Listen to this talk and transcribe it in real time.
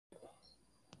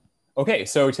Okay,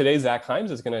 so today Zach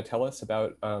Himes is going to tell us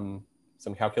about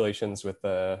some calculations with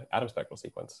the atom spectral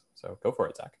sequence. So go for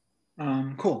it, Zach.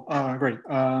 Cool. Great.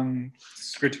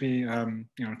 It's great to be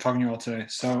talking to you all today.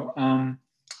 So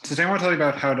today I want to tell you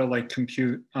about how to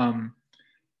compute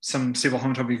some stable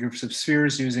homotopy groups of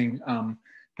spheres using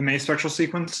the May spectral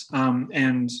sequence.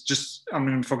 And just I'm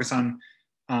going to focus on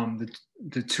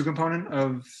the two component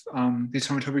of these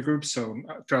homotopy groups. So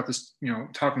throughout this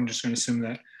talk, I'm just going to assume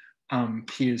that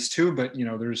P is 2, but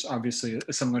there's obviously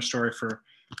a similar story for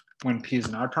when P is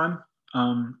an odd prime.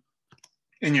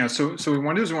 And so we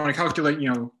want to do is we want to calculate,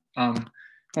 when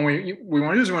we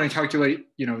want to do is we want to calculate,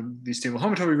 these stable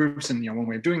homotopy groups, and one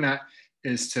way of doing that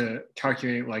is to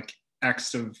calculate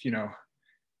x of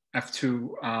f2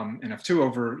 and f2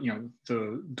 over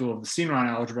the dual of the Steenrod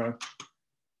algebra.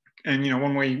 And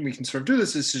one way we can sort of do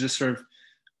this is to just sort of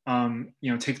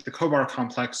take the cobar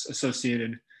complex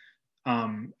associated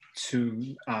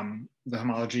to the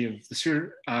homology of the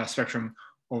sphere spectrum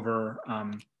over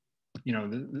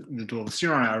the dual of the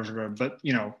Steenrod algebra, but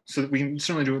so we can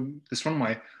certainly do this one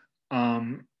way.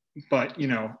 But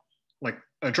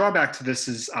a drawback to this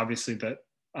is obviously that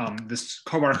this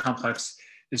cobar complex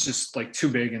is just too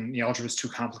big, and the algebra is too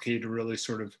complicated to really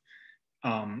sort of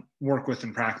work with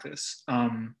in practice.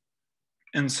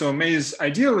 And so May's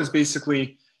idea was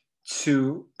basically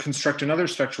to construct another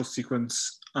spectral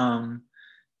sequence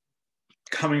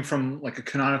coming from a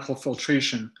canonical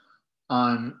filtration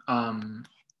on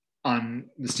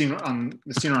the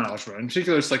Steenrod algebra. In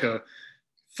particular, it's a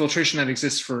filtration that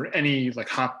exists for any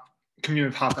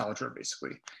commutative Hopf algebra,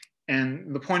 basically.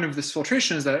 And the point of this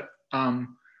filtration is that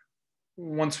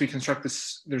once we construct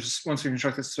this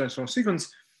spectral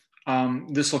sequence,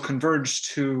 this will converge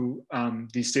to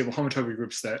these stable homotopy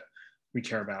groups that we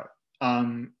care about.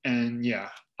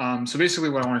 So basically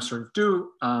what I want to sort of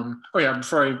do,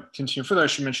 before I continue further, I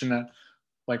should mention that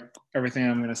everything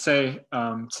I'm going to say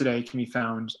today can be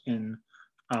found in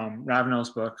Ravenel's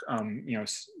book,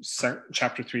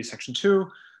 chapter 3, section 2,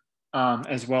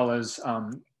 as well as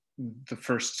the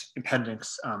first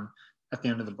appendix at the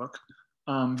end of the book.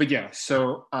 As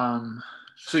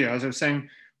I was saying,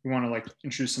 we want to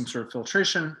introduce some sort of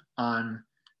filtration on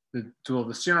the dual of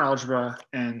the Steenrod algebra.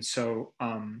 And so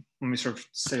let me sort of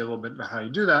say a little bit about how you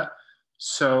do that.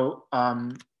 So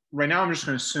right now I'm just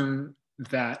going to assume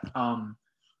that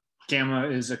gamma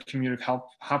is a commutative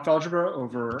Hopf algebra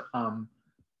over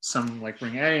some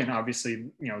ring A, and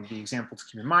obviously the example to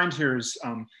keep in mind here is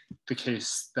the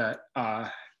case that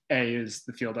A is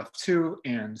the field F2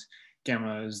 and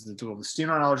gamma is the dual of the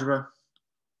Steenrod algebra.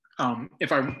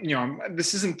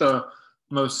 This isn't the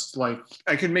most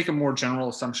I could make a more general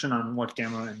assumption on what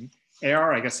gamma and A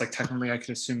are. I guess technically I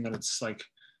could assume that it's a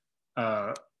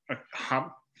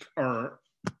Hopf or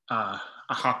a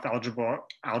Hopf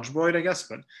algebroid, I guess,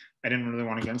 but I didn't really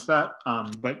want to get into that.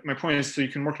 But my point is, so you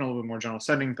can work in a little bit more general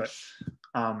setting, but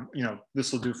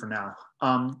this will do for now.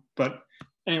 But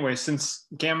anyway, since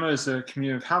gamma is a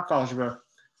commutative Hopf algebra,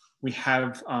 we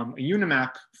have a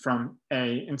unimap from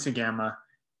A into gamma,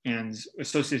 and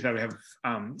associated with that we have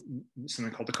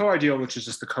something called the co-ideal, which is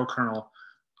just the co-kernel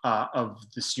of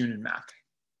this union map.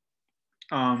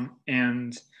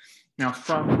 And now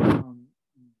from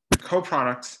the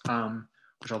co-product,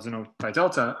 which I'll denote by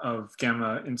delta, of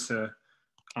gamma into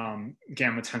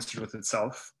gamma tensored with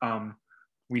itself,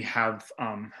 we have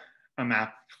a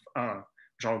map,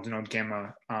 which I'll denote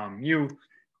gamma u,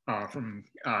 from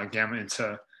gamma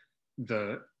into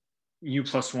the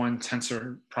u+1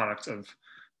 tensor product of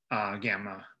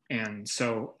gamma. And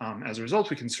so as a result,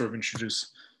 we can sort of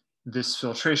introduce this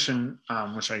filtration,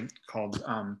 which I called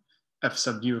f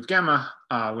sub u of gamma,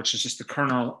 which is just the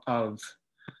kernel of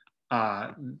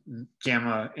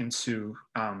gamma into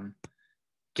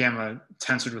gamma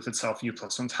tensored with itself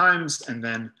u+1 times, and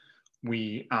then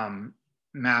we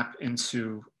map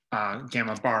into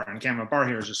gamma bar, and gamma bar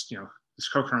here is just this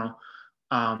co-kernel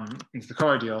into the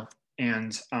co-ideal.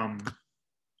 And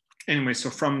anyway, so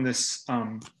from this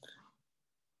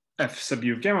f sub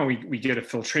u of gamma, we get a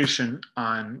filtration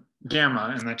on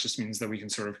gamma, and that just means that we can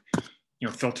sort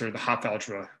of filter the Hopf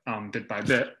algebra bit by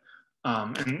bit.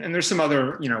 And there's some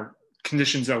other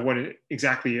conditions of what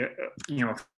exactly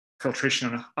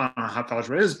filtration on a Hopf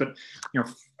algebra is, but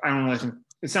I don't really think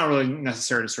it's not really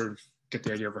necessary to sort of get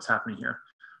the idea of what's happening here.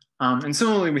 And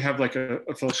similarly, we have a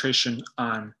filtration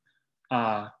on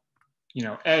A,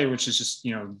 which is just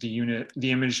the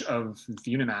image of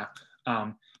the unimap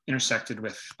intersected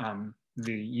with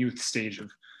the uth stage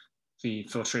of the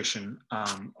filtration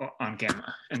on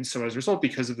gamma. And so as a result,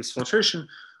 because of this filtration,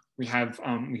 we have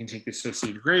we can take the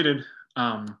associated graded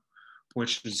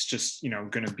which is just,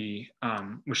 going to be,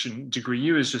 which in degree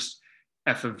U is just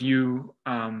f of u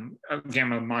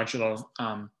gamma modulo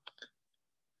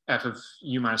f of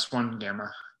u minus 1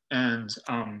 gamma. And,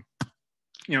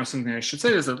 something I should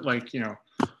say is that, like,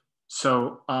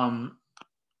 so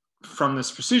from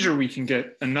this procedure, we can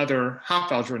get another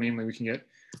Hopf algebra, namely we can get,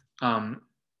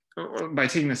 by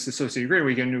taking this associated gradient,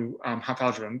 we get a new Hopf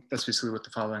algebra. That's basically what the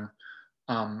following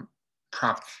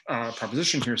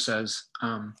proposition here says.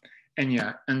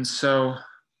 And so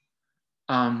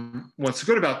what's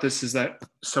good about this is that,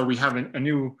 so we have a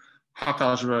new Hopf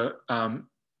algebra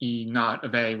E naught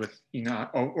of A with E naught,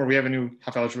 or we have a new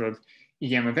Hopf algebra of E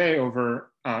gamma of A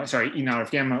over, E naught of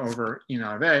gamma over E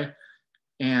naught of A.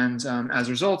 And as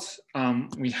a result,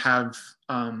 we have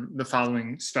the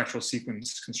following spectral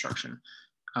sequence construction,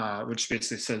 which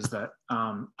basically says that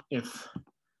if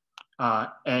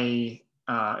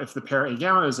the pair A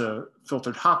gamma is a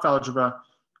filtered Hopf algebra,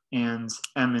 and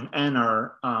M and N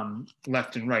are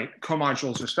left and right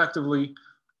comodules respectively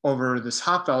over this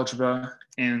Hopf algebra,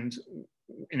 and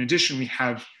in addition, we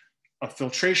have a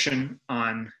filtration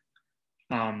on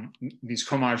these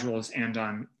comodules and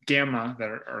on gamma that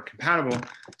are compatible,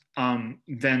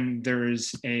 then there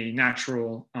is a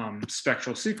natural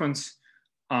spectral sequence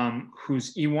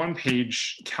whose E1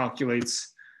 page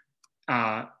calculates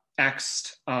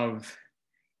X of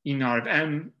E naught of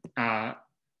M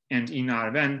and E naught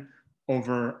of N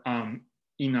over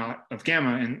E naught of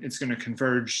gamma, and it's going to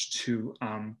converge to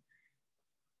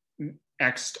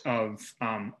X of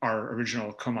our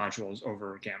original comodules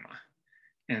over gamma.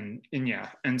 And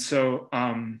so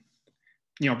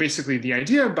basically the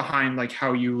idea behind like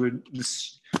how you would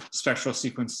this spectral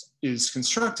sequence is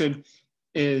constructed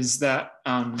is that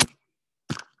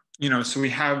so we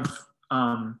have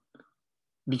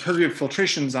because we have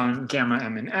filtrations on gamma,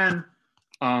 M, and N,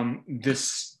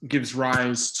 this gives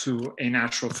rise to a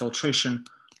natural filtration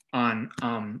on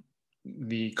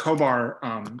the cobar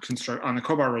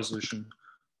cobar resolution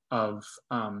of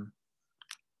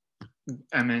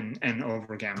M and N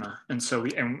over gamma. And so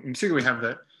in particular, we have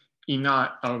that E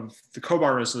naught of the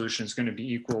cobar resolution is going to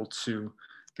be equal to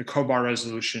the cobar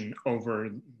resolution over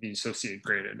the associated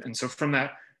graded. And so from a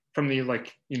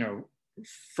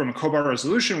cobar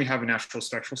resolution, we have a natural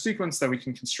spectral sequence that we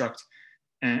can construct,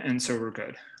 and so we're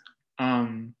good.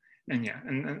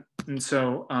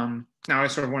 So now I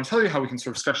sort of want to tell you how we can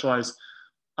sort of specialize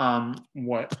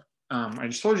what I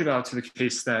just told you about to the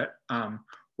case that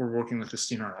we're working with the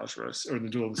Steenrod algebras, or the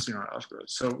dual of the Steenrod algebras.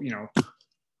 So,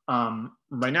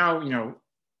 right now,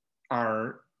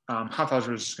 our Hopf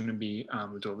algebra is going to be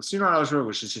the dual of the Steenrod algebra,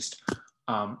 which is just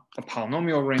a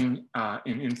polynomial ring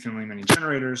in infinitely many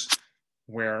generators,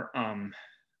 where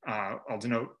I'll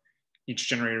denote each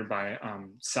generator by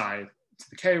psi to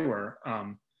the k, where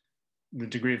the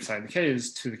degree of psi to the k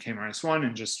is 2 to the k minus 1,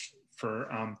 and just for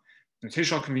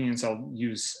notational convenience, I'll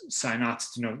use psi naught to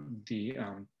denote the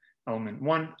element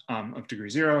 1 of degree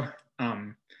 0.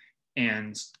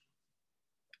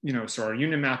 So our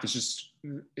unit map is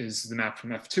the map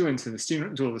from F2 into the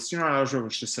dual of the Steenrod algebra,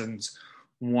 which just sends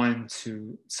 1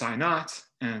 to psi naught.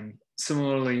 And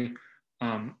similarly,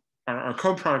 our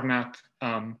coproduct map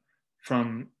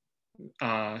from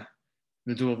the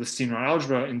dual of the Steenrod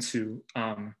algebra into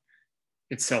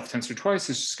itself tensored twice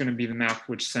is just going to be the map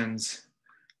which sends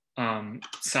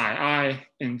psi I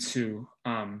into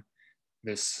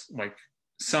this like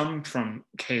sum from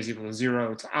k is equal to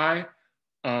 0 to I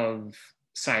of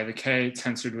psi to the k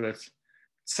tensored with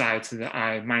psi to the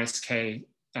I minus k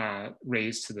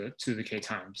raised to the k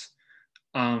times.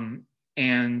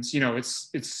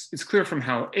 It's clear from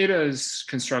how eta is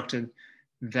constructed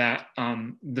that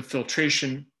the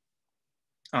filtration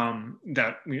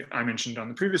that I mentioned on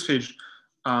the previous page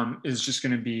is just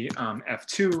going to be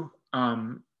F2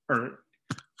 or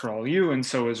for all u, and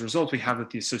so as a result we have that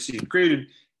the associated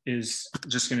graded is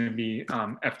just going to be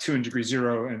F2 in degree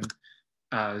 0 and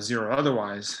 0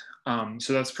 otherwise.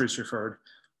 So that's pretty straightforward.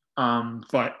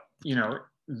 But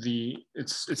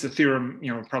it's a theorem,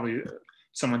 probably a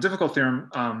somewhat difficult theorem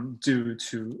due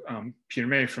to Peter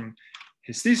May from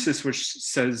his thesis, which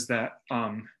says that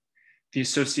the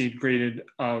associated graded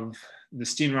of the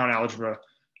Steenrod algebra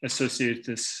associated with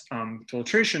this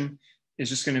filtration is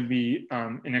just going to be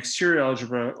an exterior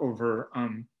algebra over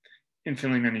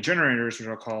infinitely many generators, which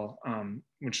I'll call,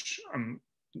 which I'm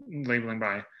labeling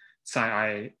by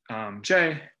psi I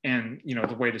j, and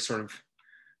the way to sort of,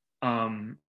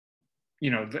 and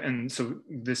so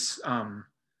this, I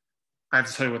have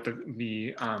to tell you what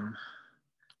the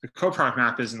coproduct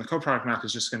map is, and the coproduct map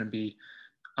is just going to be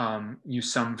you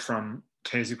sum from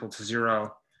k is equal to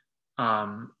 0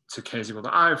 so k is equal to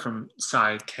I from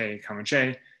psi k comma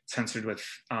j, tensored with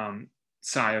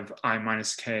psi of I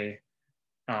minus k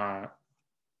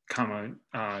comma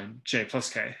j plus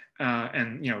k.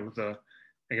 And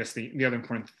I guess the other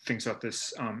important things about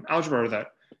this algebra are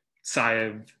that psi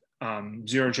of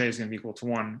 0j is going to be equal to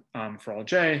 1 for all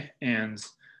j, and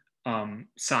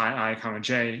psi I comma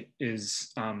j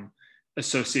is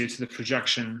associated to the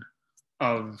projection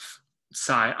of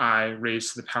psi I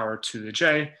raised to the power to the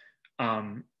j.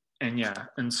 And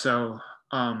so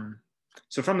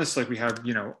so from this, like, we have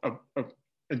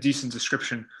a decent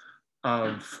description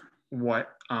of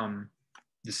what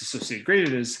this associated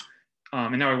graded is,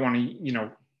 and now I want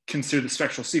to consider the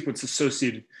spectral sequence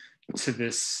associated to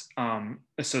this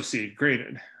associated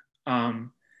graded.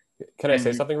 Can I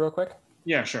say something real quick?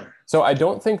 Yeah, sure. So I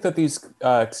don't think that these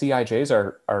CIJs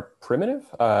are primitive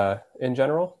in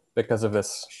general because of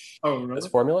this this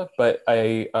formula, but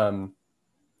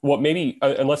maybe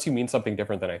unless you mean something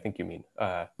different than I think you mean.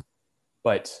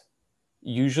 But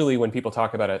usually when people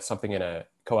talk about something in a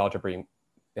coalgebra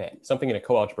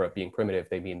being primitive,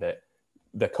 they mean that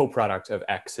the coproduct of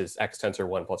x is x tensor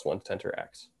 1 plus 1 tensor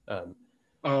x.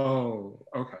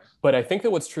 Okay. But I think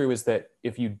that what's true is that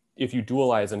if you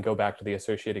dualize and go back to the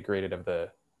associated graded of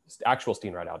the actual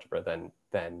Steenrod algebra,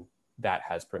 then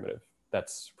that's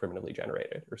primitively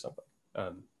generated or something.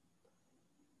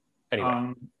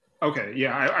 Anyway. Okay.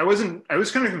 Yeah, I was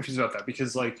kind of confused about that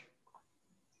because, like,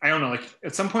 I don't know, like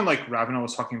at some point, like Ravenel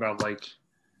was talking about like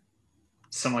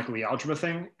some like Lie algebra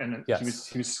thing, and yes.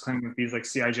 he was claiming that these like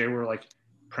CIJ were like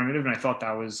primitive, and I thought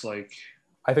that was like.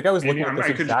 I think I was looking at this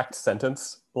exact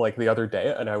sentence like the other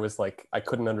day, and I was like, I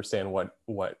couldn't understand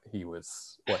what he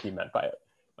meant by it.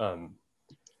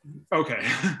 Okay.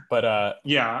 But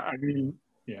yeah, I mean,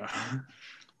 yeah.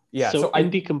 Yeah. So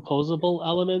indecomposable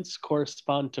elements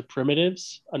correspond to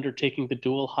primitives undertaking the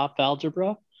dual Hopf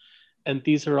algebra, and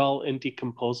these are all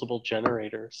indecomposable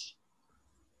generators.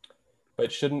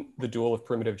 But shouldn't the dual of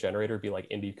primitive generator be like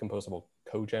indecomposable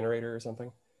cogenerator or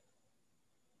something?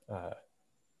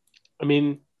 I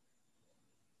mean,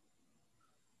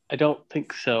 I don't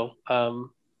think so.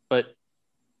 But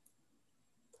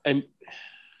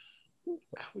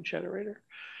cogenerator.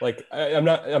 Like I'm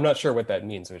not sure what that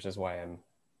means, which is why I'm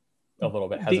a little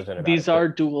bit hesitant about these are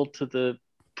dual to the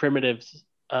primitives.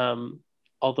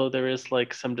 Although there is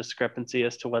like some discrepancy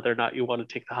as to whether or not you want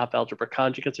to take the Hopf algebra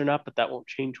conjugates or not, but that won't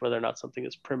change whether or not something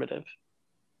is primitive.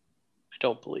 I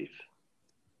don't believe.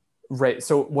 Right.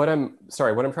 So what I'm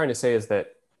trying to say is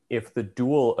that if the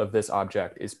dual of this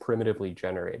object is primitively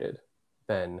generated,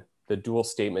 then the dual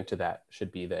statement to that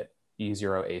should be that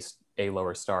E0 A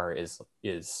lower star is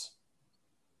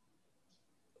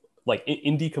like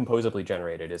indecomposably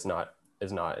generated is not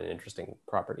an interesting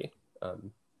property.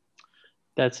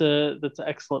 That's an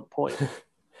excellent point.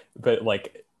 But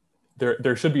like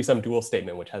there should be some dual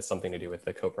statement which has something to do with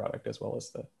the coproduct as well as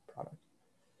the product.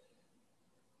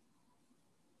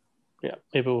 Yeah,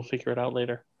 maybe we'll figure it out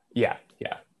later. Yeah.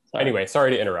 Sorry. Anyway,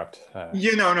 sorry to interrupt.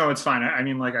 Yeah, no, it's fine. I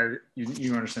mean, like,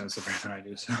 you understand this better than I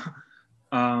do. So,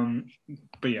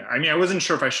 but yeah, I mean, I wasn't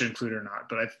sure if I should include it or not,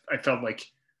 but I felt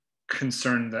like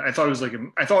concerned that I thought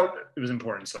it was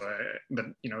important. So, but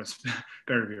it's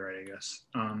better to be right, I guess.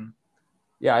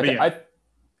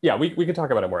 We could talk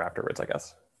about it more afterwards, I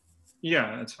guess.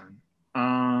 Yeah, that's fine.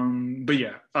 But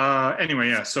yeah. Anyway,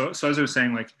 yeah. So as I was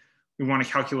saying, like, we want to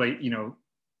calculate,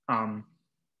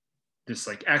 this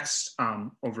like x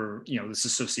over this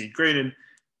associated graded,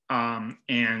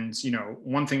 and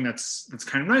one thing that's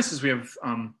kind of nice is we have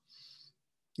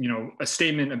a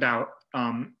statement about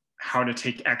how to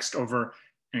take x over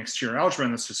an exterior algebra,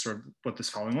 and that's just sort of what this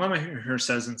following lemma here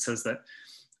says, and says that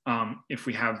if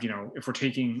we have if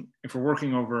we're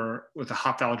working over with a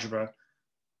Hopf algebra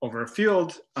over a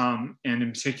field, and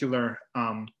in particular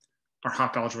our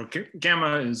Hopf algebra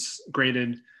gamma is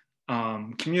graded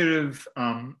commutative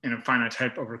in a finite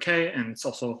type over K, and it's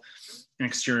also an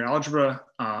exterior algebra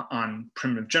on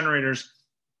primitive generators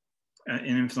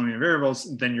in infinite linear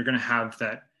variables, then you're going to have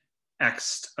that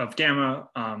x of gamma,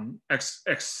 x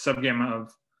sub gamma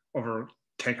of over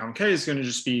K comma K is going to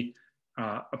just be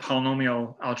a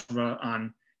polynomial algebra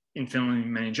on infinitely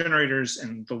many generators,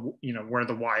 and where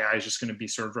the yi is just going to be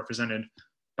sort of represented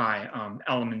by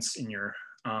elements in your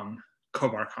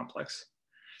cobar complex.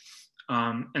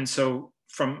 And so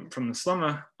from this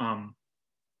lemma,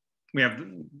 we have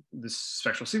this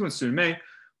spectral sequence to May,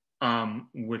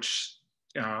 which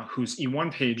whose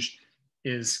E1 page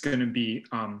is going to be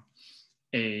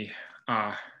a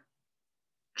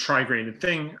tri-graded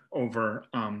thing over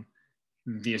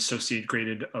the associated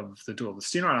graded of the dual of the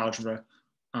Steenrod algebra.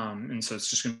 And so it's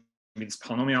just going be this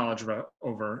polynomial algebra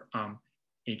over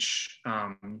h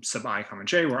sub I comma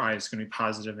j, where I is going to be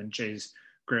positive and j is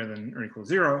greater than or equal to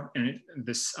 0. And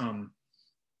this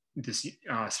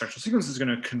spectral sequence is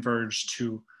going to converge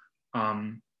to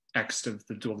x of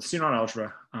the dual of the Steenrod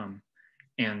algebra.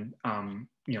 And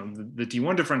the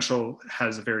D1 differential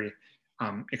has a very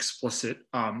explicit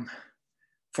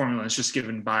formula. It's just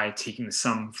given by taking the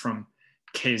sum from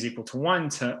k is equal to 1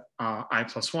 to I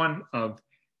plus 1 of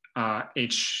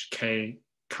hk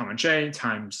comma j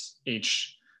times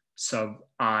h sub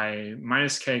I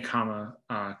minus k comma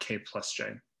k plus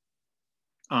j.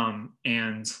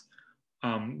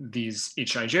 These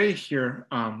hij here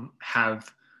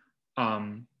have,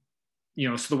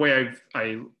 so the way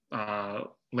I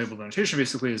labeled the notation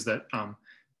basically is that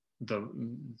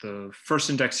the first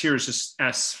index here is just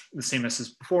s, the same s as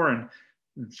before, and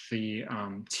the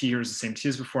t here is the same t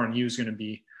as before, and u is going to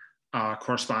be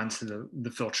correspond to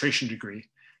the filtration degree,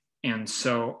 and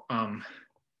so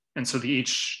the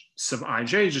h sub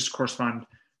ij just correspond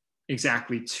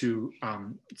exactly to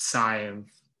psi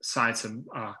sub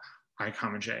I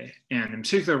comma j, and in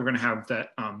particular we're going to have that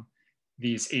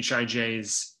these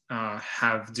hij's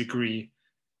have degree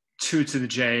 2 to the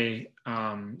j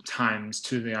times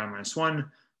 2 to the I minus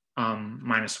 1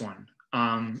 minus 1.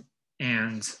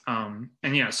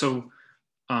 So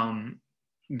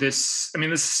this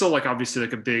is still like obviously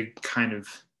like a big kind of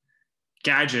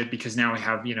gadget, because now we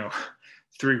have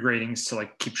 3 gratings to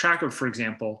like keep track of, for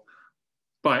example,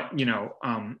 but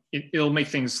it'll make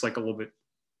things like a little bit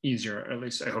easier, at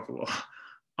least I hope it will.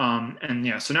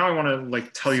 So now I want to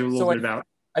like tell you a little bit about.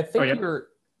 I think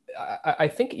I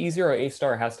think E0 A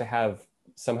star has to have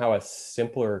somehow a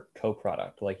simpler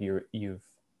coproduct. Like you've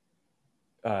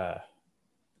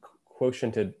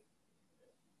quotiented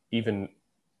even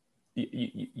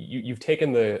you've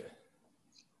taken the.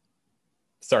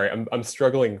 Sorry, I'm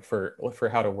struggling for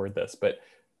how to word this, but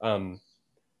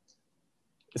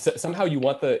somehow you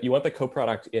want the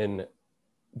coproduct in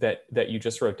that you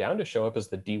just wrote down to show up as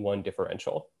the D1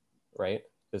 differential, right?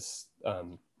 This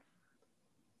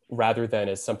rather than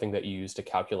as something that you use to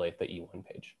calculate the E1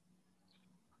 page.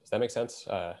 Does that make sense?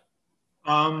 I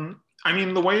mean,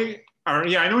 the way, I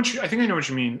think I know what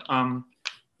you mean.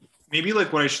 Maybe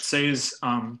like what I should say is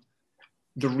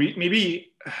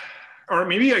maybe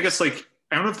I guess like,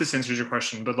 I don't know if this answers your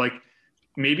question, but like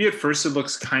maybe at first it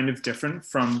looks kind of different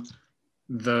from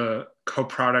the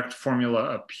coproduct formula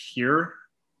up here,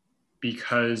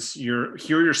 because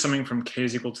you're summing from k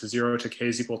is equal to 0 to k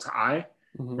is equal to I,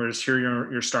 whereas here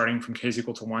you're starting from k is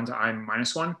equal to 1 to I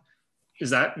minus 1.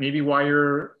 Is that maybe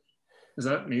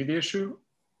the issue?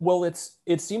 Well,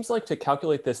 it seems like to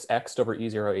calculate this x over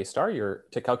E0 A star,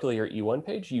 to calculate your E1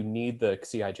 page, you need the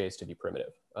Cij's to be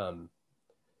primitive.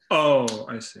 Oh,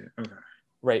 I see. Okay.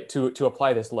 Right, to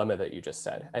apply this lemma that you just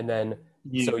said. And then,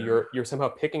 so you're somehow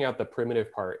picking out the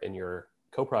primitive part in your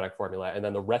coproduct formula, and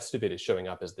then the rest of it is showing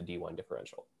up as the D1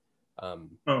 differential.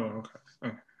 Okay.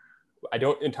 I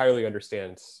don't entirely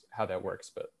understand how that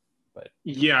works, but.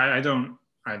 Yeah, I don't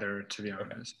either, to be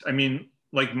honest. Okay. I mean,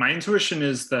 like my intuition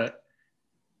is that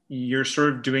you're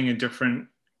sort of doing a different,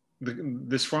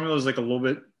 this formula is like a little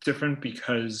bit different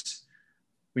because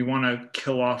we want to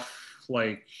kill off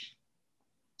like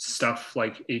stuff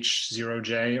like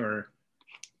H0J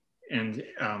and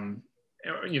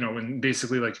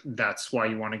basically like that's why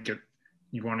you want to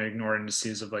ignore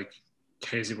indices of like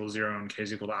k is equal to 0 and k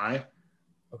is equal to I.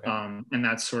 Okay. And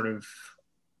that's sort of,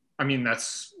 I mean,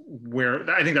 that's where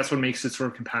I think that's what makes it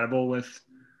sort of compatible with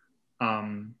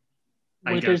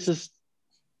there's this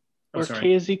where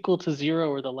k is equal to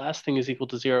 0 or the last thing is equal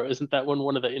to 0. Isn't that when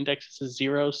one of the indexes is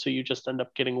 0, so you just end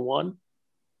up getting 1?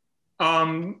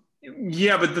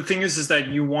 Yeah, but the thing is that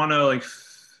you want to like,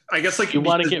 I guess like you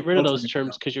want to get rid of those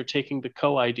terms because you're taking the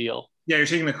co-ideal. Yeah, you're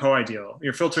taking the co-ideal.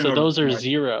 You're filtering. So those are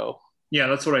 0. Yeah,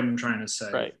 that's what I'm trying to say.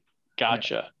 Right.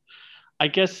 Gotcha. Yeah. I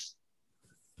guess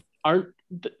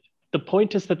the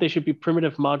point is that they should be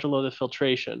primitive modulo the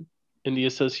filtration in the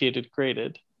associated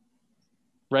graded,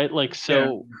 right? Like,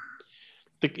 so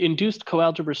the induced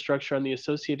coalgebra structure on the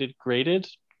associated graded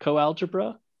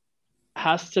coalgebra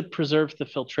has to preserve the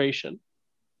filtration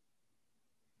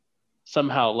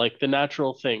somehow, like the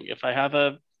natural thing. If I have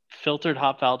a filtered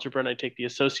Hopf algebra and I take the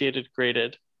associated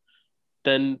graded,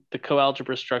 then the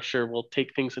coalgebra structure will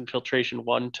take things in filtration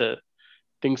 1 to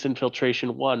things in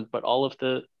filtration 1. But all of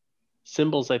the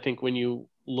symbols, I think when you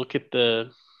look at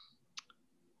the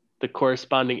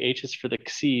corresponding H's for the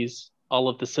X's, all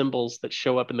of the symbols that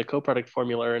show up in the coproduct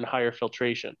formula are in higher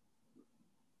filtration.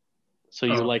 So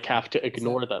you like have to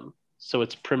ignore them. So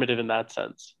it's primitive in that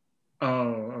sense.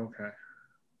 Oh, okay.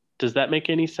 Does that make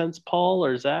any sense, Paul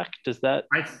or Zach? Does that?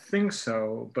 I think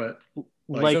so, but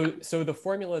so the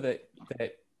formula that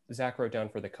Zach wrote down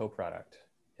for the coproduct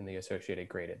in the associated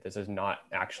graded, this is not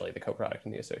actually the coproduct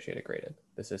in the associated graded.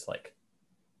 This is like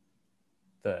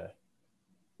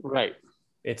right.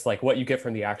 It's like what you get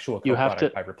from the actual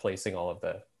coproduct by replacing all of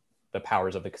the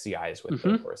powers of the CIs with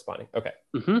the corresponding. Okay.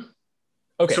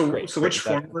 Okay. So, great. So which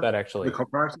formula that actually the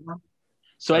coproduct is on?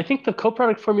 So I think the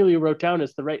coproduct formula you wrote down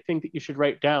is the right thing that you should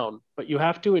write down, but you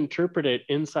have to interpret it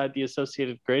inside the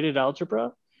associated graded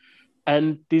algebra.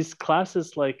 And these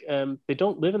classes, like, they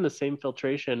don't live in the same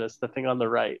filtration as the thing on the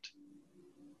right.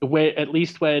 At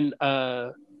least when,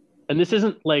 and this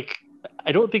isn't like,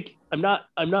 I don't think, I'm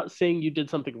not saying you did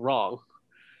something wrong.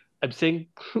 I'm saying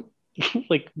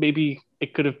like maybe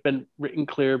it could have been written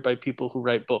clear by people who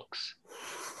write books.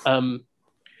 Okay.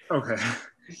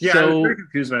 Yeah, I was very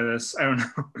confused by this. I don't know.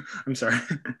 I'm sorry.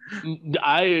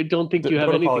 I don't think you have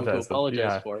anything to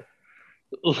apologize for.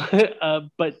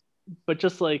 But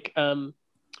just like,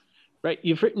 right,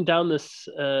 you've written down this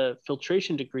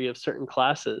filtration degree of certain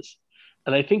classes.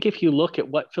 And I think if you look at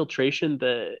what filtration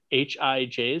the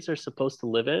HIJs are supposed to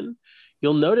live in,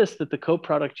 you'll notice that the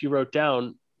coproduct you wrote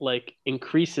down like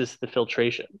increases the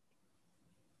filtration.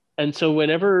 And so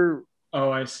whenever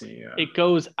I see. Yeah. it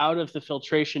goes out of the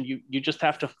filtration, you just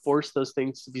have to force those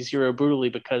things to be zero brutally,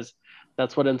 because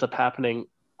that's what ends up happening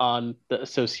on the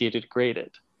associated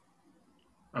graded.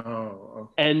 Oh,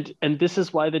 okay. And this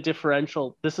is why the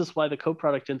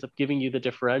coproduct ends up giving you the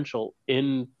differential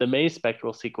in the Maze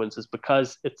spectral sequences,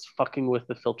 because it's fucking with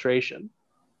the filtration.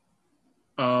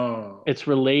 Oh. It's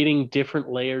relating different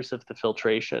layers of the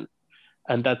filtration.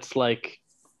 And that's like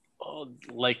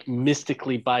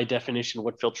mystically by definition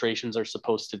what filtrations are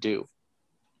supposed to do.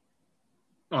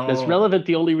 It's relevant.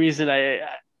 The only reason I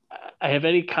have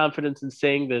any confidence in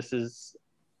saying this is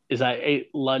I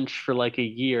ate lunch for like a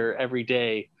year every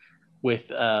day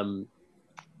with Andrew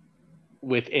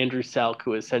Salk,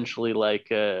 who essentially like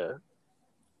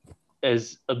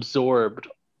has absorbed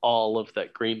all of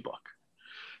that green book.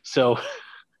 So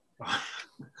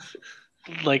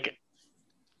like,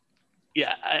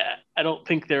 yeah, I don't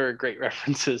think there are great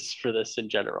references for this in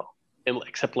general,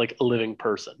 except like a living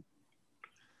person.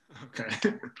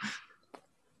 Okay.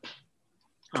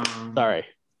 Sorry.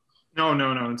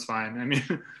 No, it's fine. I mean,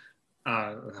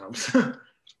 it helps.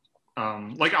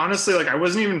 Like honestly, like I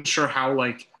wasn't even sure how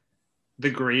like the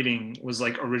grading was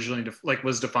like originally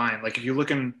was defined. Like if you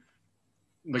look in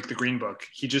like the green book,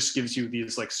 he just gives you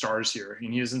these like stars here,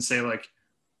 and he doesn't say like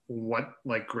what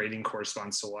like grading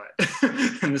corresponds to what.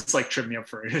 And this like tripped me up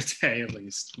for a day at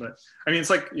least. But I mean, it's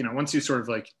like, you know, once you sort of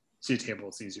like see a table,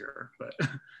 it's easier. But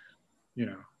you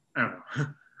know, I don't know.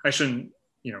 I shouldn't,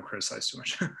 you know, criticize too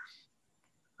much.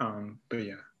 But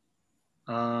yeah.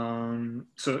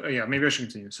 So yeah, maybe I should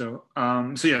continue. So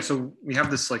so we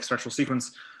have this like spectral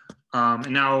sequence,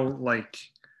 and now like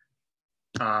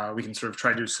we can sort of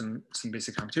try to do some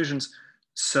basic computations.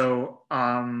 So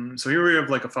so here we have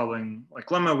like a following like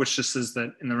lemma, which just says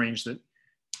that in the range that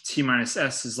t minus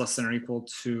s is less than or equal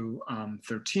to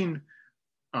 13,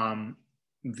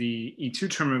 the E2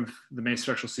 term of the Maze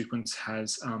spectral sequence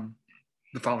has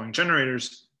the following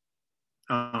generators: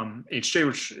 Hj,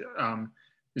 which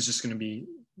is just going to be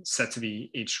set to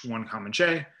be H1 comma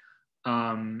j,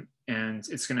 and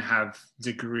it's going to have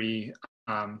degree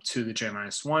to the j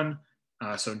minus 1.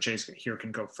 So j here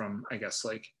can go from, I guess,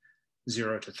 like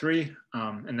 0 to 3.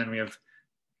 And then we have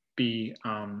b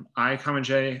I comma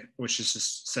j, which is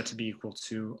just set to be equal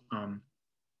to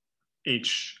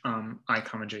h I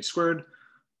comma j squared.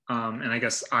 And I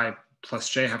guess I plus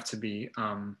j have to be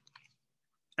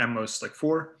at most like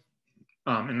 4.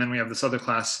 And then we have this other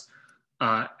class,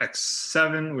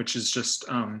 x7, which is just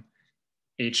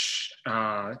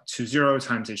h20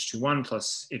 times h21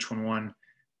 plus h11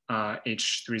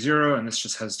 h30, and this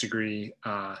just has degree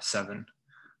 7.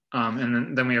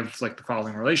 And then we have like the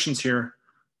following relations here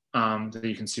that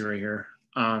you can see right here.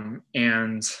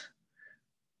 And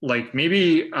like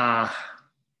maybe, so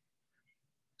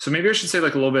maybe I should say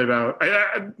like a little bit about,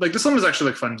 like this one was actually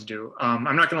like fun to do.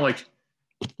 I'm not gonna like,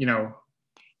 you know,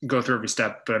 go through every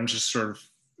step, but I'm just sort of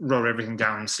wrote everything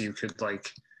down so you could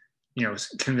like, you know,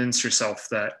 convince yourself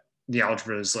that the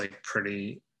algebra is like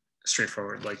pretty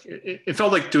straightforward. Like it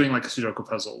felt like doing like a Sudoku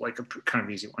puzzle, like a kind of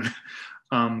easy one.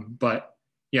 But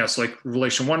yeah, so like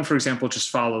relation 1, for example, just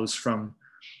follows from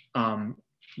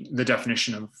the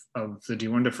definition of the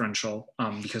D1 differential,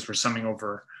 because we're summing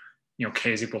over, you know,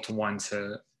 k is equal to 1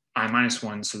 to I minus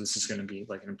 1. So this is going to be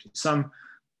like an empty sum.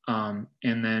 And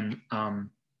then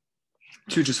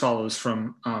 2 just follows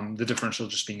from the differential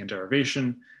just being a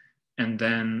derivation. And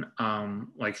then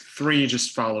like 3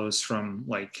 just follows from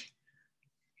like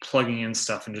plugging in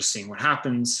stuff and just seeing what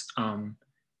happens. And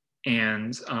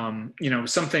you know,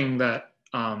 something that,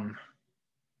 and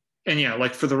yeah,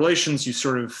 like for the relations, you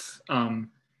sort of,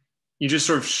 you just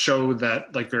sort of show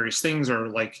that like various things are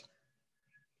like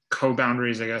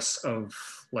co-boundaries, I guess, of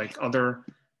like other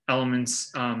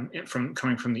elements from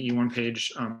coming from the E1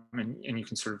 page. And you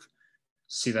can sort of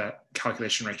see that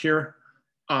calculation right here.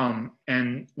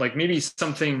 And like maybe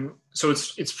something, so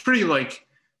it's pretty like,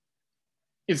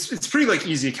 it's pretty like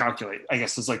easy to calculate, I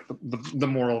guess, is like the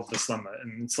moral of this lemma.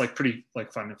 And it's like pretty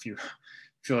like fun if you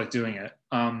feel like doing it.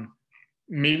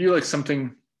 Maybe like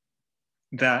something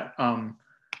that,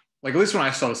 like at least when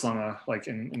I saw this lemma, like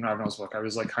in Ravenel's book, I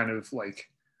was like kind of like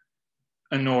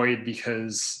annoyed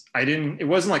because it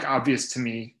wasn't like obvious to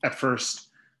me at first,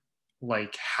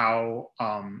 like how,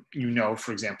 you know,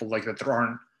 for example, like that there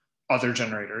aren't other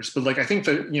generators, but like I think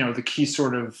that, you know, the key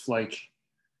sort of like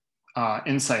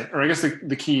insight, or I guess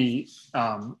the key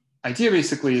idea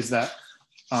basically is that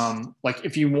like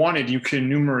if you wanted, you could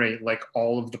enumerate like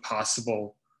all of the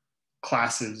possible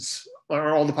classes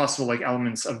or all the possible like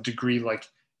elements of degree like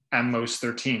at most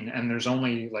 13, and there's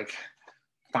only like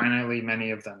finitely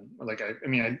many of them. Like I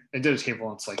mean I did a table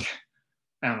and it's like,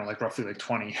 I don't know, like roughly like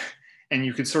 20, and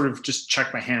you could sort of just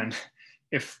check by hand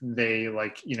if they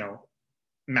like, you know,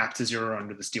 map to 0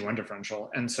 under this D1 differential.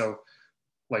 And so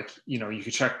like, you know, you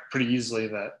could check pretty easily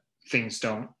that things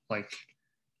don't like,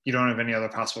 you don't have any other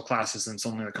possible classes, and it's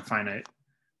only like a finite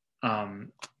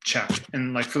check.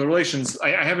 And like for the relations,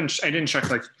 I didn't check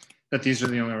like that these are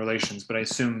the only relations, but I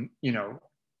assume, you know,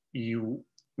 you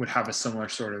would have a similar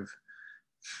sort of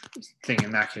thing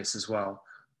in that case as well.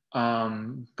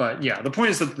 But yeah, the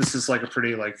point is that this is like a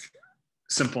pretty like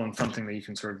simple and fun thing that you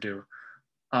can sort of do.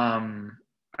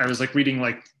 I was like reading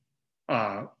like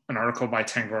an article by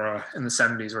Tangora in the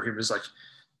 70s where he was like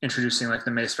introducing like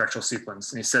the May spectral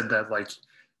sequence, and he said that like,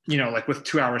 you know, like with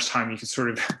 2 hours time you could sort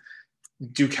of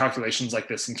do calculations like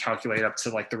this and calculate up to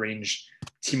like the range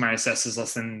T minus S is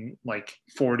less than like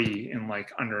 40 in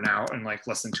like under an hour, in like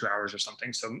less than 2 hours or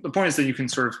something. So the point is that you can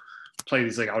sort of play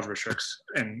these like algebra tricks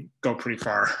and go pretty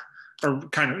far, or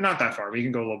kind of not that far, but you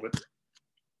can go a little bit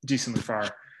decently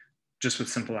far just with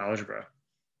simple algebra.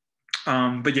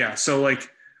 But yeah, so like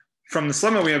from this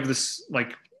lemma, we have this,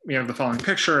 like, we have the following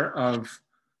picture of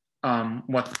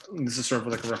what, this is sort of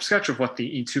like a rough sketch of what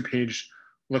the E2 page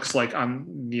looks like on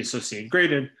the associated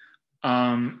graded.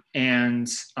 You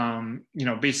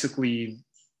know, basically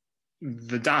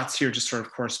the dots here just sort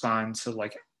of correspond to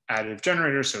like additive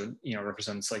generators. So, you know,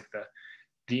 represents like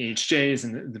the HJs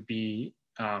and the B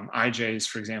IJs,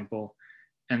 for example.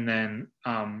 And then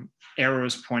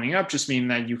arrows pointing up just mean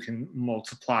that you can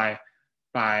multiply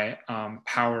by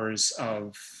powers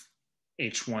of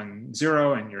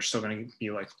H10, and you're still going to be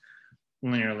like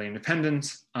linearly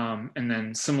independent. And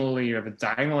then similarly, you have a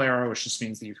diagonal arrow, which just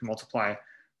means that you can multiply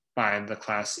by the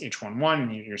class H11,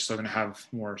 and you're still going to have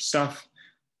more stuff.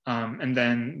 And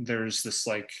then there's this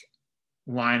like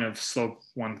line of slope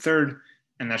 1/3,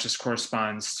 and that just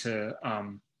corresponds to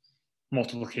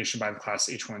multiplication by the class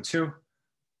H12.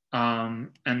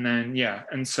 And then, yeah,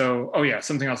 and so, oh yeah,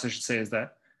 something else I should say is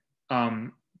that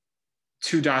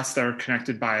 2 dots that are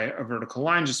connected by a vertical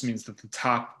line just means that the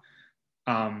top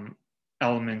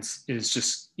element is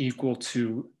just equal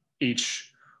to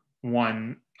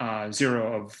H10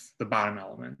 of the bottom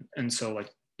element. And so like,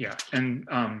 yeah, and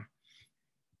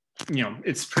you know,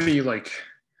 it's pretty like,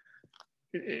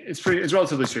 it's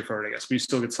relatively straightforward, I guess, but you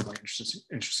still get some like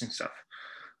interesting stuff.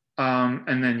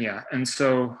 And then, yeah, and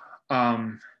so,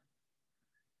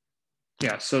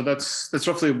 yeah, so that's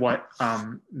roughly what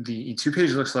the E2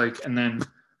 page looks like. And then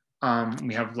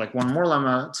we have like one more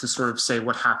lemma to sort of say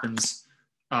what happens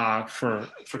for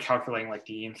calculating like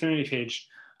the infinity page.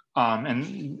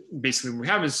 And basically what we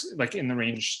have is like in the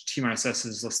range T minus S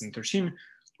is less than 13,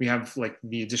 we have like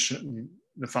the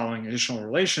following additional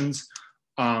relations.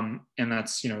 And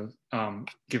that's, you know,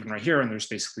 given right here, and there's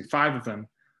basically 5 of them.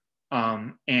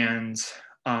 I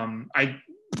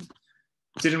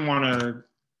didn't want to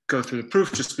go through the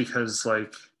proof just because,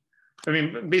 like, I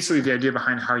mean, basically the idea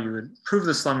behind how you would prove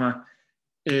this lemma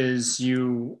is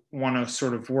you want to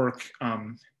sort of work, like,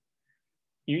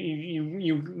 we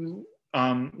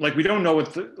don't know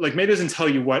what like May doesn't tell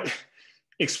you what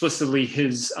explicitly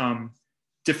his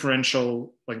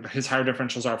differential, like his higher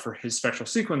differentials are for his spectral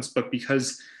sequence, but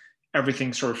because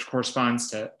everything sort of corresponds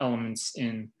to elements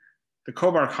in the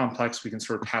cobar complex, we can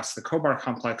sort of pass the cobar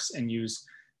complex and use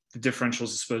the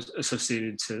differentials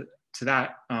associated to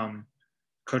that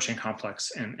cochain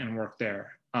complex and work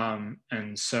there.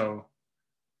 And so,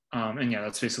 And yeah,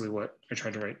 that's basically what I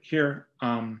tried to write here.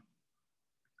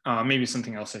 Maybe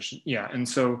something else I should, yeah. And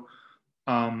so,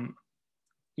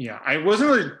 yeah, I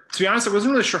wasn't really, to be honest, I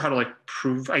wasn't really sure how to like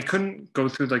prove, I couldn't go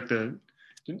through like I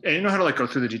didn't know how to like go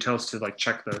through the details to like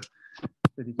check the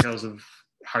details of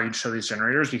how you'd show these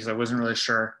generators, because I wasn't really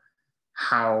sure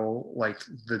how like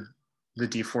the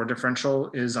D4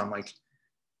 differential is on like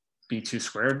B2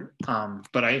 squared.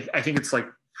 But I think it's like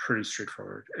pretty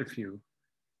straightforward if you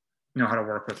know how to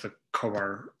work with the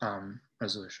cobar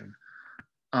resolution.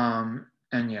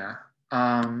 And yeah.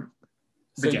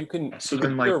 So yeah, you can, so you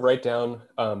then can like write down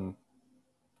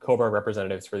cobar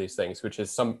representatives for these things, which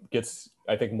is gets,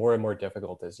 I think, more and more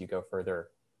difficult as you go further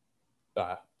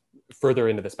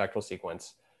into the spectral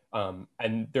sequence.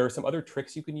 And there are some other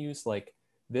tricks you can use, like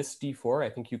this D4, I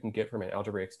think you can get from an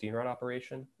algebraic Steenrod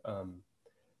operation.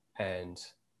 And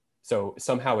so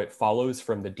somehow it follows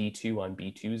from the D2 on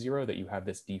B2 zero that you have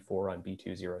this D4 on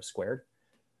B2 zero squared.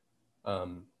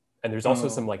 And there's also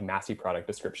some like Massey product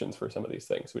descriptions for some of these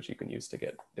things, which you can use to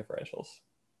get differentials.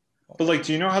 But like,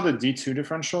 do you know how the D2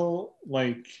 differential,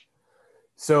 like,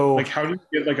 so like how do you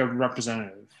get like a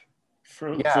representative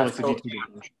for like the D2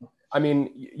 differential? I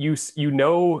mean, you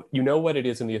know what it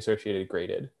is in the associated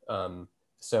graded.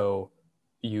 So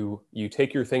you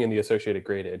take your thing in the associated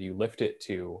graded, you lift it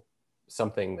to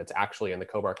something that's actually in the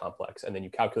cobar complex, and then you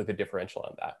calculate the differential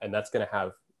on that. And that's going to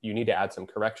have, you need to add some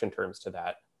correction terms to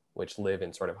that, which live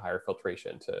in sort of higher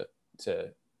filtration to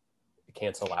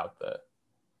cancel out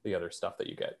the other stuff that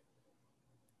you get.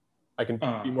 I can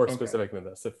be more specific than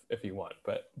this if you want,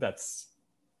 but that's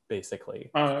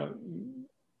basically,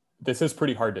 this is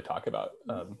pretty hard to talk about.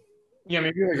 Yeah,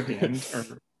 maybe like at the end. Or...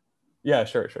 Yeah,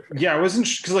 sure. Yeah, I wasn't,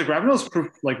 because like Ravenel's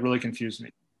proof like really confused me.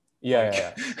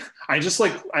 Yeah. I just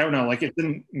like, I don't know, like it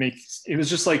didn't make, it was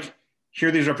just like, here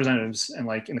are these representatives and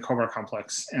like in the cobar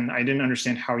complex. And I didn't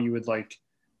understand how you would like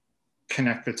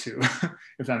connect the two,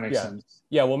 if that makes sense.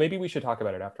 Yeah, well, maybe we should talk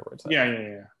about it afterwards.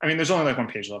 Yeah. I mean, there's only like one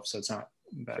page left, so it's not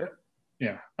bad. Sure.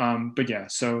 Yeah.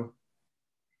 So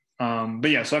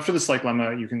after this like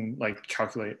lemma, you can like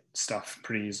calculate stuff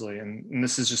pretty easily. And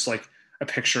this is just like a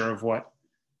picture of what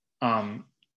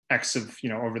X of,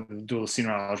 over the dual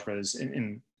Steenrod algebra is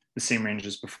in the same range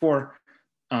as before.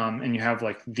 And you have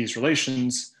like these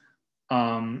relations.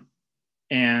 And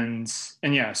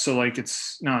yeah, so like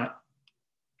it's not,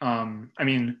 I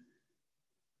mean,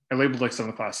 I labeled like some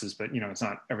of the classes, but it's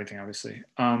not everything obviously.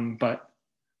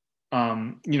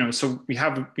 So we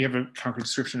have a concrete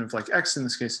description of like X in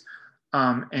this case.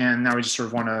 And now we just sort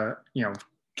of want to,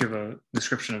 give a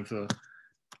description of the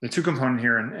two component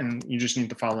here. And you just need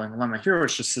the following lemma here,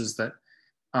 which just says that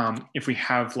if we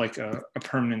have like a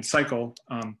permanent cycle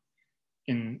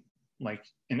in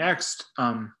X,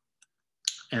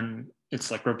 and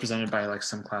it's like represented by like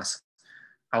some class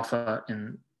alpha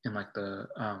in like the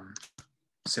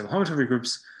stable homotopy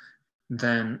groups,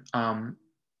 then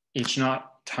H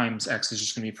naught times X is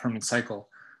just going to be a permanent cycle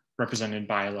represented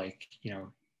by like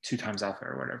 2 times alpha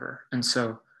or whatever. And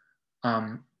so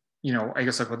I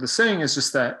guess like what this is saying is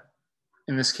just that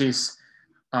in this case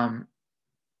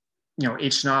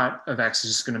H naught of X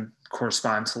is just going to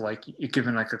correspond to like,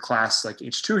 given like a class like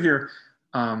H2 here,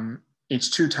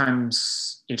 H2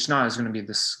 times H naught is going to be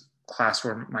this class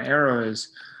where my arrow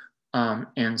is.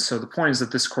 And so the point is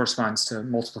that this corresponds to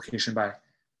multiplication by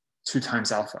 2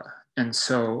 times alpha. And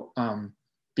so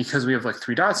because we have like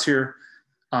 3 dots here,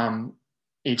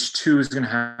 H2 is going to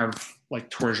have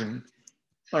like torsion,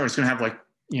 or it's going to have like,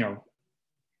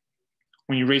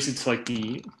 when you raise it to like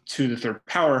the 2 to the 3rd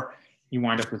power, you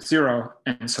wind up with 0.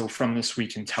 And so from this, we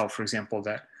can tell, for example,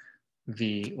 that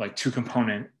the like 2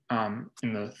 component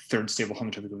in the 3rd stable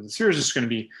homotopy group of the series is going to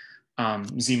be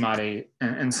Z mod 8.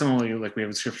 And similarly, like we have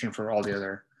a description for all the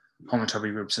other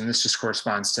homotopy groups. And this just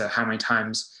corresponds to how many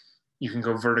times you can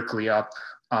go vertically up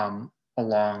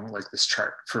along like this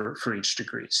chart for each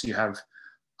degree. So you have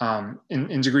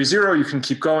in degree 0, you can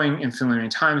keep going infinitely many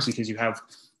times because you have,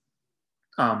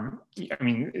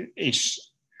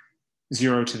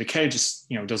 H0 to the K just,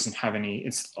 doesn't have any,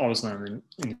 it's always linearly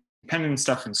independent and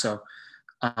stuff. And so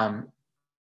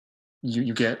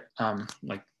you get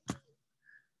like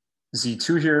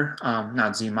Z2 here,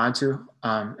 not Z mod 2.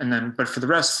 And then, but for the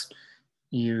rest,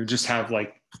 you just have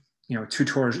like, 2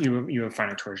 torsion, you have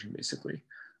finite torsion basically,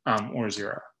 or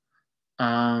 0.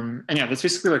 And yeah, that's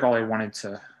basically like all I wanted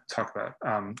to talk about.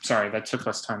 Sorry, that took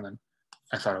less time than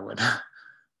I thought it would.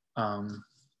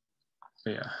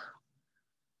 But yeah.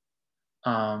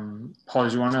 Paul,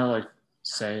 do you want to like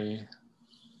say?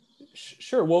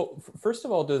 Sure. Well, first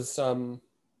of all, does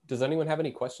anyone have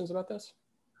any questions about this,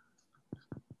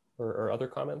 or other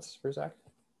comments for Zach?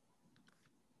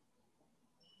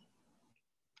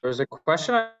 There was a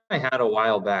question I had a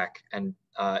while back, and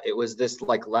it was this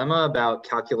like lemma about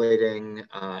calculating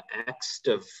x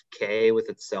of k with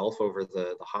itself over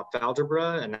the Hopf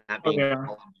algebra, and that being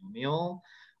polynomial.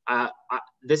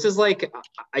 This is like,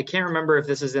 I can't remember if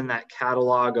this is in that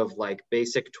catalog of like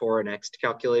basic Tor and Ext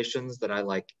calculations that I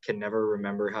like can never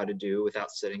remember how to do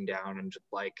without sitting down and just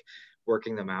like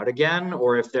working them out again,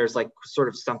 or if there's like sort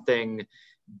of something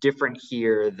different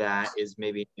here that is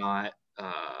maybe not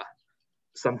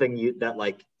something that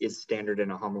like is standard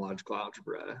in a homological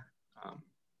algebra,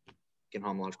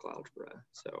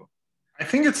 So I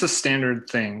think it's a standard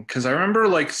thing, because I remember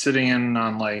like sitting in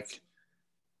on like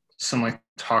some like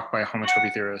talk by a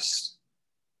homotopy theorist,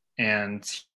 and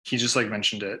he just like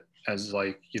mentioned it as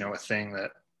like, you know, a thing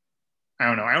that I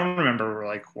don't know. I don't remember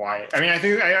like why. I mean, I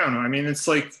don't know. I mean, it's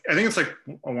like, I think it's like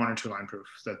a 1 or 2 line proof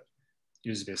that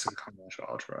uses basic combinatorial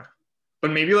algebra.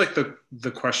 But maybe like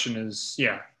the question is,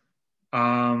 yeah.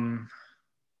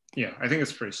 Yeah, I think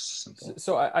it's pretty simple.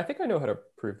 So I think I know how to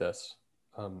prove this.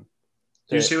 Did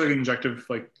you say like injective,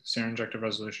 like standard injective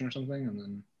resolution or something, and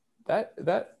then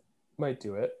that might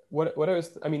do it.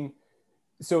 I mean,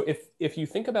 so if you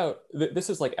think about this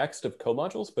is like X of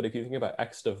comodules, but if you think about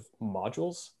X of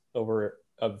modules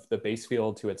of the base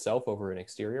field to itself over an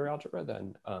exterior algebra,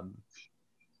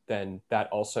 then that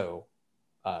also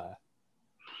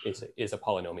is a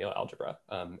polynomial algebra,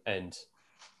 and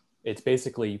it's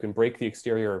basically, you can break the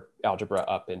exterior algebra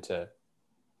up into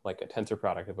like a tensor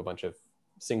product of a bunch of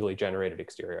singly generated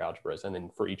exterior algebras, and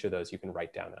then for each of those you can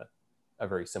write down a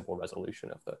very simple resolution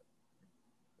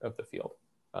of the field.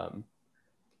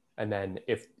 And then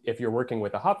if you're working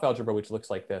with a Hopf algebra, which looks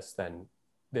like this, then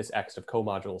this X of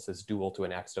comodules is dual to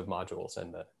an X of modules,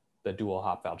 and the dual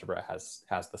Hopf algebra has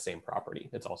the same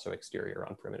property. It's also exterior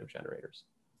on primitive generators.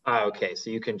 Okay, so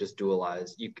you can just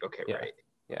dualize. Okay, yeah. Right.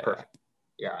 Yeah. Perfect.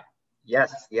 Yeah.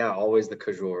 Yes. Yeah. Always the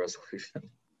causal resolution.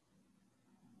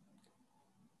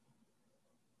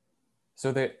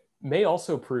 So they may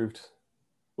also proved.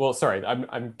 Well, sorry,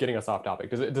 I'm getting us off topic.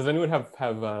 Does anyone have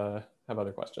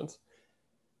other questions?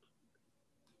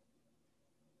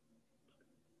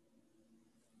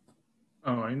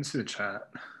 Oh, I didn't see the chat.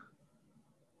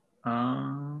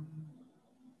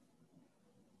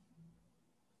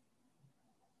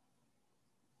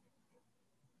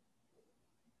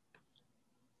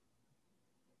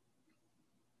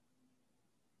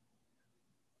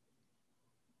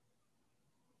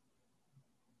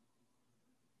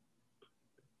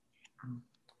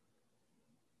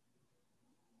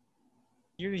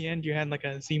 Near the end, you had like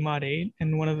a Z mod 8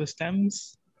 in one of the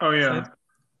stems. Oh yeah,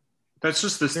 that's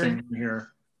just this thing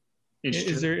here.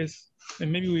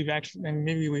 And maybe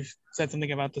we've said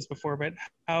something about this before, but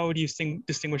how do you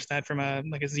distinguish that from a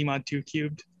Z mod 2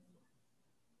 cubed?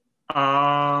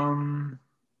 I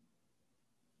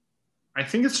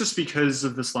think it's just because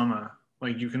of this lemma.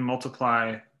 Like you can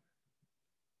multiply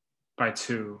by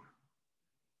 2.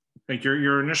 Like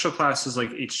your initial class is like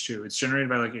H2. It's generated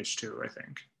by like H2, I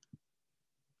think.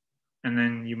 And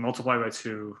then you multiply by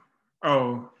 2.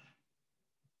 Oh,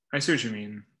 I see what you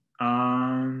mean.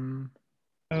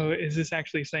 Oh, is this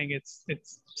actually saying it's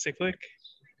cyclic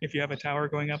if you have a tower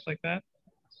going up like that?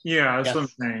 Yeah, that's what I'm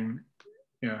saying.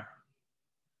 Yeah.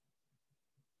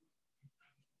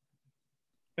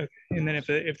 Okay. And then if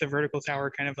the vertical tower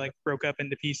kind of like broke up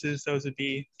into pieces, those would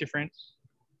be different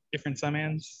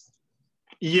summands?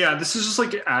 Yeah, this is just like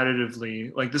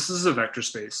additively, like this is a vector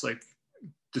space, like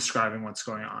describing what's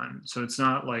going on. So it's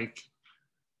not like,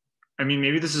 I mean,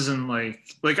 maybe this isn't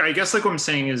like I guess like what I'm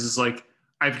saying is like,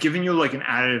 I've given you like an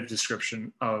additive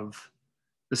description of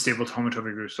the stable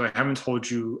homotopy group. So I haven't told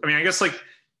you, I mean, I guess like,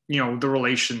 you know, the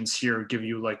relations here give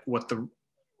you like what the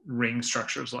ring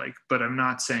structure is like, but I'm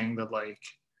not saying that like,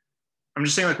 I'm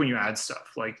just saying like when you add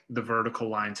stuff, like the vertical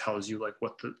line tells you like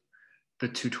what the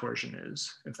 2 torsion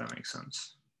is, if that makes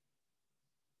sense.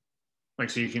 Like,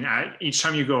 so you can add, each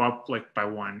time you go up like by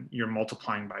 1, you're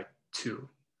multiplying by 2.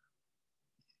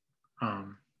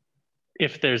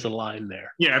 If there's a line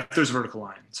there. Yeah, if there's a vertical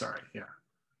line, sorry, yeah.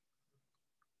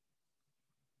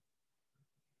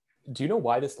 Do you know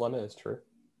why this lemma is true?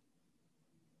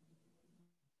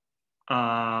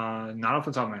 Not off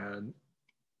the top of my head.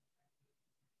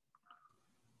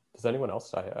 Does anyone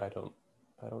else? I don't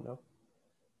know.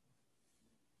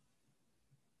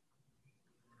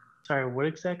 Sorry, what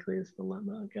exactly is the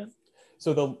lemma again?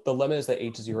 So the lemma is that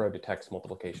H0 detects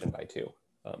multiplication by 2.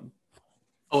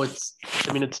 Oh, it's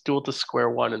dual to square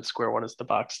 1, and square 1 is the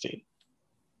Bockstein.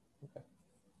 Okay.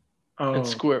 Oh. And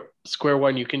square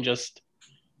 1, you can just,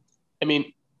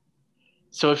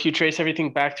 so if you trace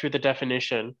everything back through the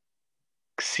definition,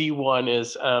 C1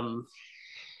 is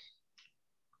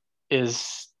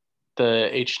is the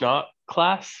H0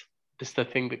 class, is the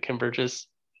thing that converges.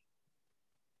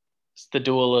 It's the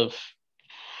dual of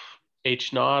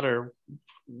H0 or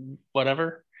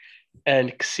whatever.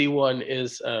 And C1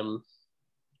 is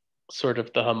sort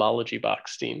of the homology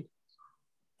Bach-Steen.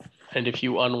 And if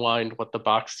you unwind what the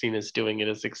Bach-Steen is doing, it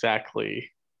is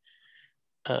exactly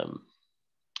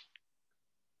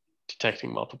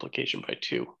detecting multiplication by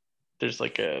 2. There's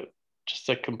like just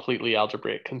a completely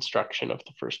algebraic construction of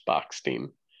the first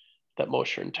Bach-Steen that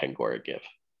Mosher and Tangora give.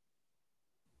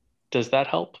 Does that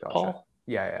help, Gotcha. Paul?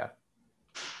 Yeah.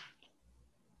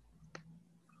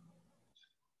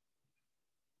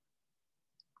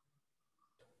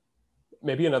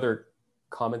 Maybe another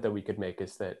comment that we could make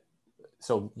is that,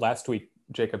 so last week,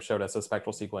 Jacob showed us a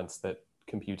spectral sequence that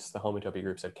computes the homotopy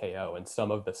groups at KO, and some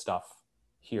of the stuff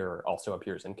here also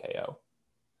appears in KO.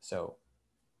 So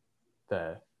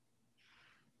the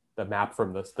map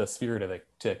from the sphere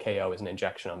to KO is an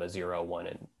injection on the 0, 1,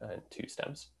 and 2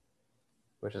 stems,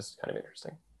 which is kind of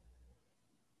interesting.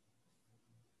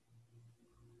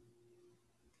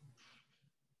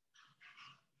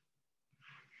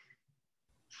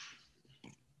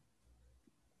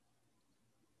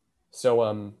 So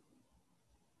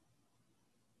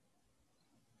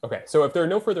okay, so if there are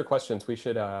no further questions, we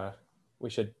should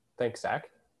thank Zach.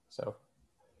 So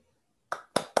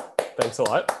thanks a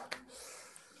lot.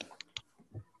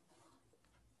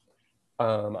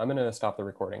 I'm gonna stop the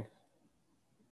recording.